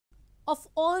of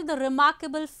all the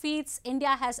remarkable feats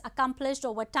India has accomplished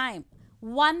over time,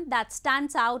 one that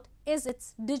stands out is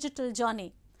its digital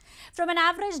journey. From an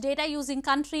average data-using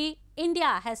country,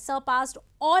 India has surpassed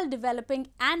all developing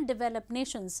and developed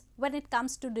nations when it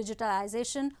comes to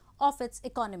digitalization of its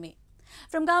economy.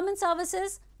 From government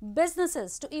services,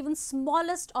 businesses to even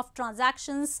smallest of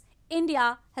transactions,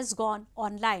 India has gone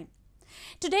online.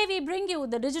 Today we bring you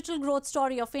the digital growth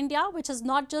story of India, which has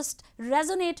not just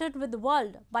resonated with the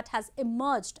world but has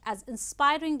emerged as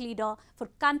inspiring leader for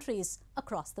countries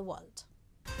across the world.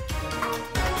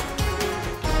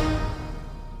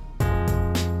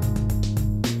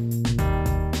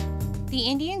 The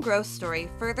Indian growth story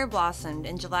further blossomed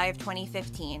in July of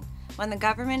 2015 when the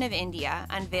government of India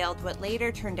unveiled what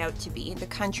later turned out to be the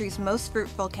country's most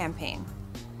fruitful campaign,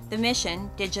 the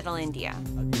mission Digital India.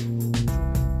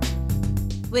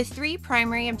 With three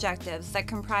primary objectives that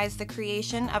comprise the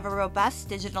creation of a robust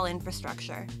digital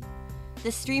infrastructure, the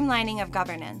streamlining of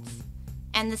governance,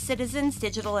 and the citizens'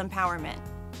 digital empowerment,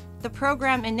 the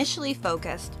program initially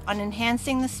focused on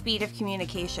enhancing the speed of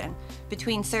communication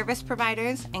between service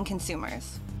providers and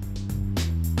consumers.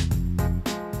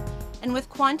 And with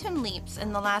quantum leaps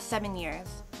in the last 7 years,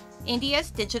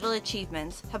 India's digital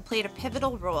achievements have played a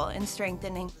pivotal role in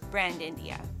strengthening brand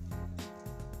India.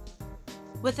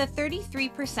 With a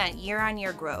 33%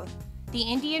 year-on-year growth, the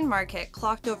Indian market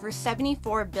clocked over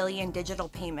 74 billion digital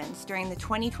payments during the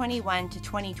 2021 to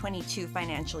 2022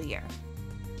 financial year.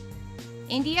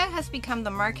 India has become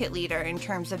the market leader in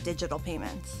terms of digital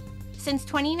payments. Since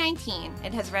 2019,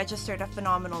 it has registered a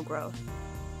phenomenal growth.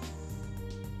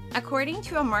 According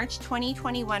to a March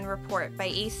 2021 report by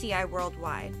ACI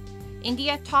Worldwide,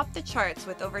 India topped the charts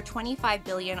with over 25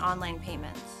 billion online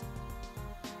payments.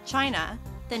 China,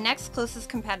 the next closest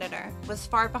competitor, was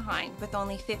far behind with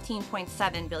only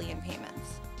 15.7 billion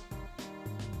payments.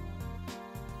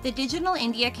 The Digital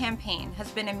India campaign has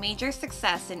been a major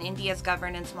success in India's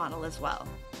governance model as well.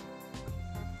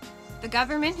 The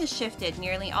government has shifted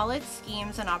nearly all its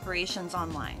schemes and operations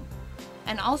online,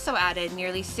 and also added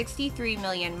nearly 63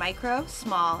 million micro,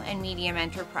 small, and medium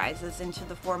enterprises into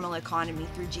the formal economy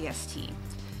through GST,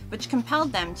 which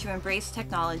compelled them to embrace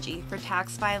technology for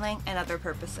tax filing and other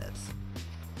purposes.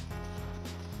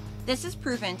 This has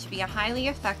proven to be a highly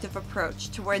effective approach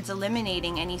towards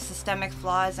eliminating any systemic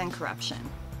flaws and corruption.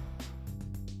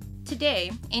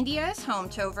 Today, India is home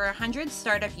to over 100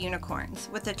 startup unicorns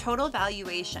with a total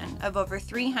valuation of over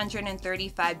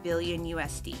 335 billion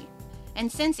USD.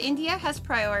 And since India has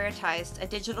prioritized a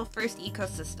digital-first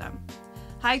ecosystem,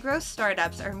 high-growth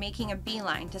startups are making a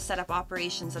beeline to set up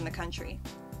operations in the country.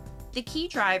 The key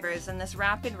drivers in this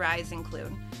rapid rise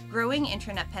include growing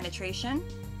internet penetration,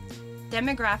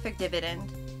 demographic dividend,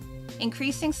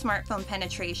 increasing smartphone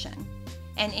penetration,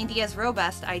 and India's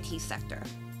robust IT sector.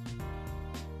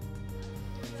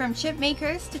 From chip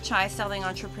makers to chai-selling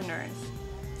entrepreneurs,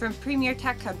 from premier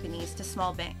tech companies to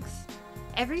small banks,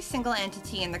 every single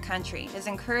entity in the country is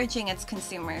encouraging its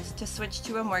consumers to switch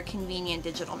to a more convenient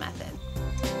digital method.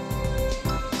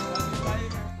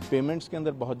 Payments के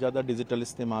अंदर बहुत ज़्यादा digital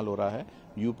इस्तेमाल हो रहा है।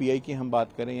 UPI की हम बात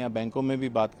करें या बैंकों में भी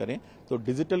बात करें तो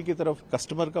डिजिटल की तरफ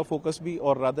कस्टमर का फोकस भी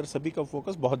और रादर सभी का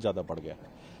फोकस बहुत ज़्यादा बढ़ गया है।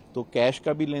 तो कैश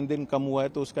का भी लेन देन कम हुआ है,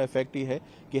 तो उसका इफेक्ट ये है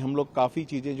कि हम लोग काफ़ी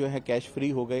चीज़ें जो है कैश फ्री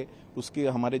हो गए, उसके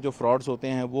हमारे जो फ्रॉड्स होते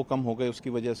हैं वो कम हो गए, उसकी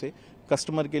वजह से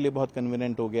कस्टमर के लिए बहुत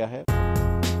कन्वीनियंट हो गया है।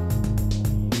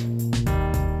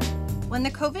 When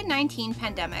the COVID-19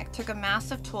 pandemic took a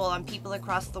massive toll on people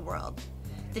across the world,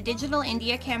 the Digital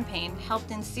India campaign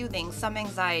helped in soothing some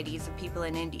anxieties of people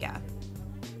in India.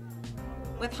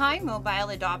 With high mobile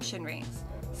adoption rates,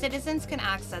 citizens can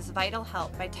access vital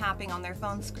help by tapping on their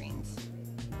phone screens.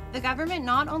 The government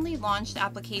not only launched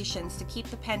applications to keep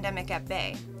the pandemic at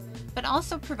bay, but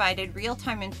also provided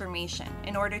real-time information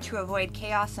in order to avoid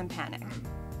chaos and panic.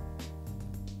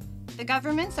 The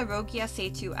government's Arogya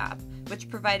Setu app, which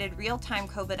provided real-time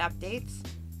COVID updates,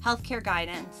 healthcare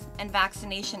guidance, and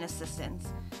vaccination assistance,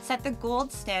 set the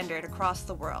gold standard across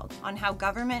the world on how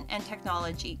government and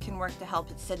technology can work to help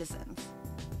its citizens.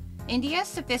 India's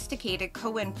sophisticated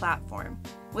CoWIN platform,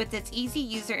 with its easy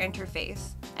user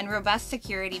interface and robust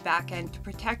security backend to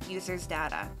protect users'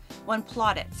 data, won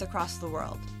plaudits across the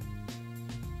world.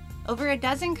 Over a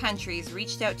dozen countries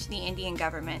reached out to the Indian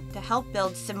government to help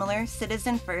build similar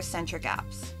citizen-first centric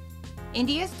apps.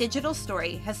 India's digital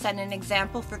story has set an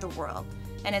example for the world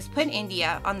and has put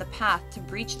India on the path to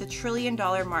breach the $1 trillion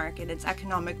mark in its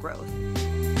economic growth.